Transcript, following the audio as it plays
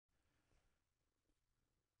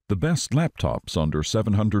The best laptops under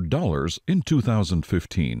 $700 in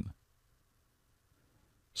 2015.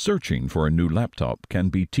 Searching for a new laptop can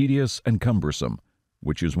be tedious and cumbersome,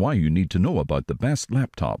 which is why you need to know about the best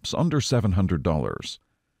laptops under $700.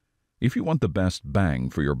 If you want the best bang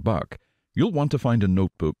for your buck, you'll want to find a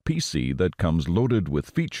notebook PC that comes loaded with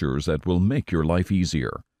features that will make your life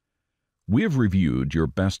easier. We have reviewed your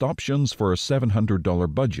best options for a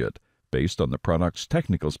 $700 budget based on the product's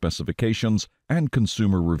technical specifications and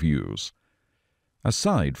consumer reviews.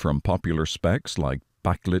 Aside from popular specs like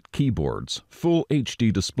backlit keyboards, full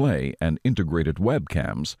HD display, and integrated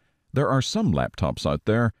webcams, there are some laptops out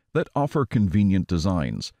there that offer convenient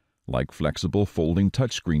designs, like flexible folding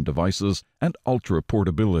touchscreen devices and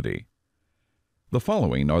ultra-portability. The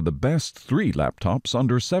following are the best 3 laptops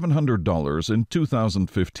under $700 in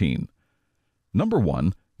 2015. Number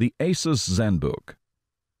 1. The ASUS Zenbook.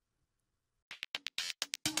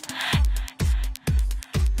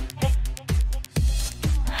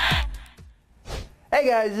 Hey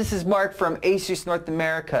guys, this is Mark from ASUS North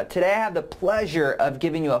America. Today I have the pleasure of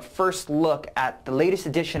giving you a first look at the latest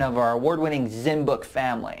edition of our award-winning Zenbook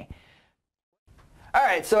family.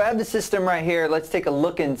 Alright, so I have the system right here. Let's take a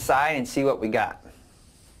look inside and see what we got.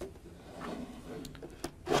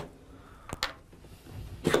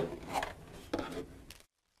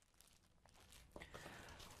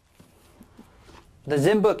 The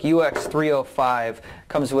Zenbook UX305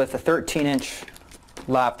 comes with a 13-inch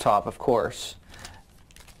laptop, of course.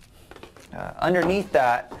 Underneath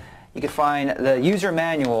that, you can find the user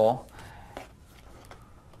manual,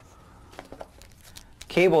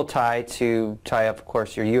 cable tie to tie up, of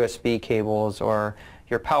course, your USB cables or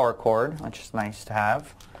your power cord, which is nice to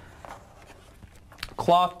have.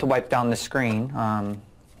 Cloth to wipe down the screen.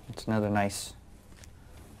 It's another nice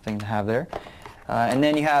thing to have there. And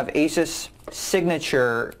then you have ASUS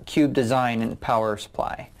signature cube design and power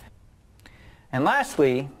supply. And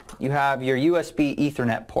lastly, you have your USB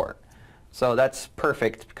Ethernet port. So that's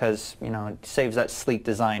perfect because, it saves that sleek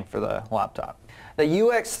design for the laptop. The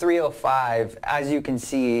UX305, as you can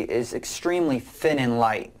see, is extremely thin and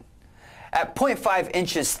light. At 0.5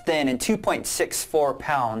 inches thin and 2.64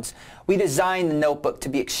 pounds, we designed the notebook to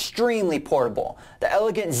be extremely portable. The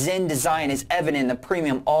elegant Zen design is evident in the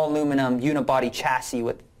premium all-aluminum unibody chassis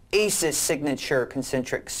with ASUS signature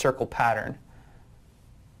concentric circle pattern.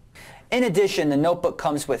 In addition, the notebook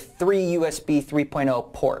comes with 3 USB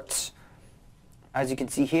 3.0 ports. As you can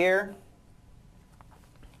see here,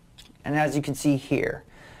 and as you can see here.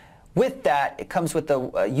 With that, it comes with the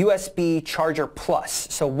USB Charger Plus.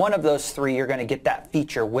 So one of those 3, you're going to get that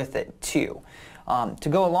feature with it too. To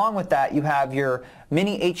go along with that, you have your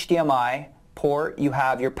mini HDMI port, you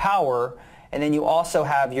have your power, and then you also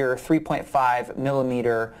have your 3.5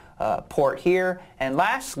 millimeter port here. And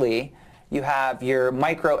lastly, you have your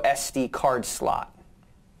micro SD card slot.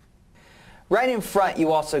 Right in front,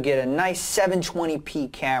 you also get a nice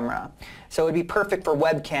 720p camera. So it would be perfect for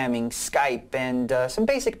webcamming, Skype, and some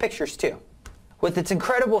basic pictures too. With its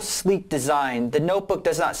incredible sleek design, the notebook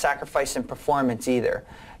does not sacrifice in performance either.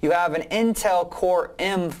 You have an Intel Core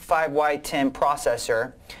M5Y10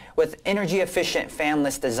 processor with energy-efficient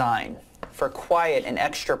fanless design for quiet and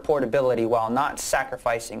extra portability while not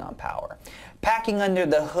sacrificing on power. Packing under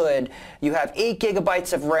the hood, you have 8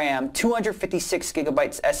 gigabytes of RAM, 256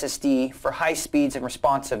 gigabytes SSD for high speeds and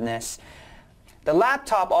responsiveness. The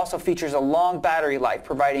laptop also features a long battery life,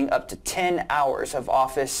 providing up to 10 hours of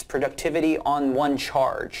office productivity on one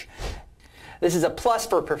charge. This is a plus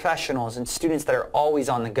for professionals and students that are always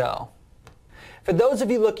on the go. For those of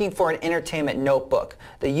you looking for an entertainment notebook,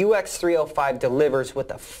 the UX305 delivers with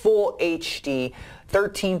a full HD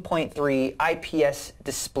 13.3 IPS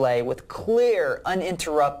display with clear,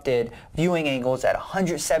 uninterrupted viewing angles at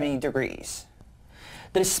 170 degrees.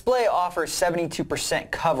 The display offers 72%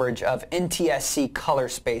 coverage of NTSC color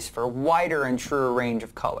space for a wider and truer range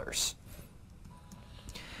of colors.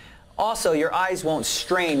 Also, your eyes won't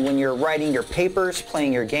strain when you're writing your papers,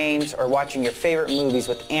 playing your games, or watching your favorite movies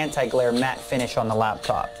with anti-glare matte finish on the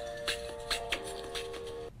laptop.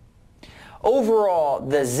 Overall,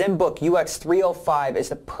 the Zenbook UX305 is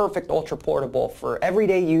the perfect ultra-portable for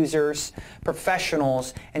everyday users,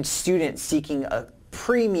 professionals, and students seeking a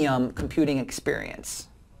premium computing experience.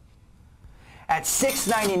 At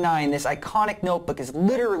 $699, this iconic notebook is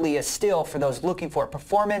literally a steal for those looking for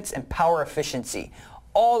performance and power efficiency,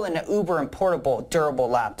 all in an uber and portable, durable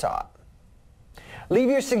laptop. Leave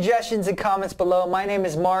your suggestions and comments below. My name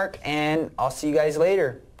is Mark, and I'll see you guys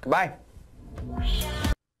later. Goodbye.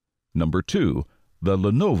 Number 2. The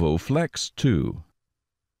Lenovo Flex 2.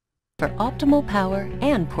 For optimal power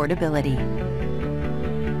and portability.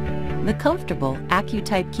 The comfortable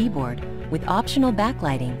AccuType keyboard with optional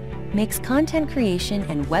backlighting makes content creation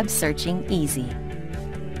and web searching easy.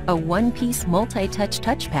 A one-piece multi-touch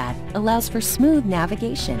touchpad allows for smooth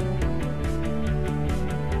navigation.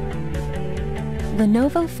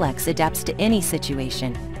 Lenovo Flex adapts to any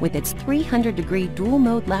situation with its 300-degree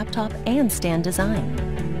dual-mode laptop and stand design.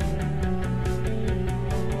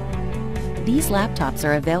 These laptops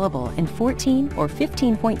are available in 14 or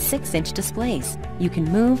 15.6-inch displays. You can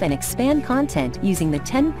move and expand content using the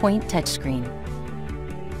 10-point touchscreen.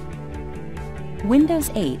 Windows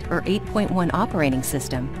 8 or 8.1 operating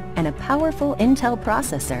system and a powerful Intel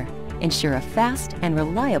processor ensure a fast and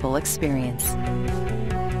reliable experience.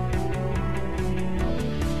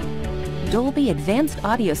 Dolby Advanced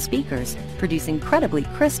Audio speakers produce incredibly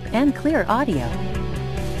crisp and clear audio.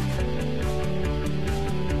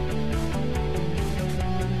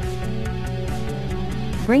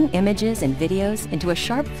 Bring images and videos into a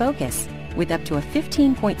sharp focus with up to a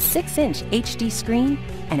 15.6-inch HD screen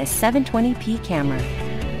and a 720p camera.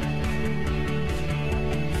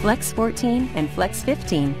 Flex 14 and Flex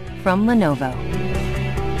 15 from Lenovo.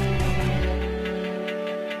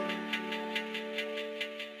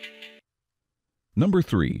 Number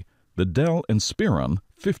 3. The Dell Inspiron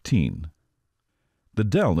 15. The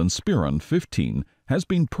Dell Inspiron 15 has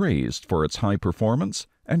been praised for its high performance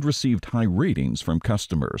and received high ratings from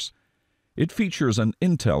customers. It features an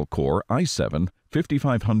Intel Core i7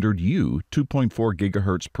 5500U 2.4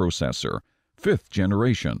 GHz processor, 5th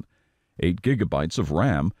generation, 8 GB of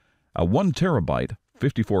RAM, a 1 TB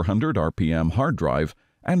 5400 RPM hard drive,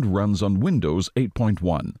 and runs on Windows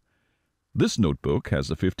 8.1. This notebook has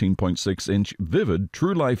a 15.6-inch vivid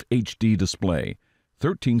TrueLife HD display,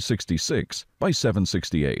 1366 by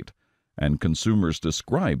 768, and consumers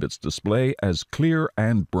describe its display as clear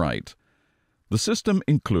and bright. The system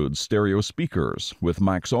includes stereo speakers with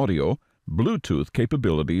max audio, Bluetooth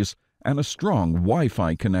capabilities, and a strong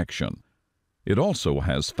Wi-Fi connection. It also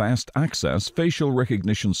has fast access facial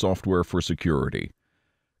recognition software for security.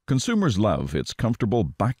 Consumers love its comfortable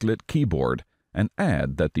backlit keyboard and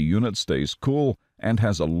add that the unit stays cool and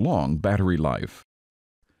has a long battery life.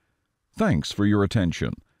 Thanks for your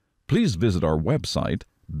attention. Please visit our website,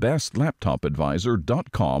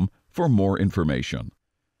 bestlaptopadvisor.com, for more information.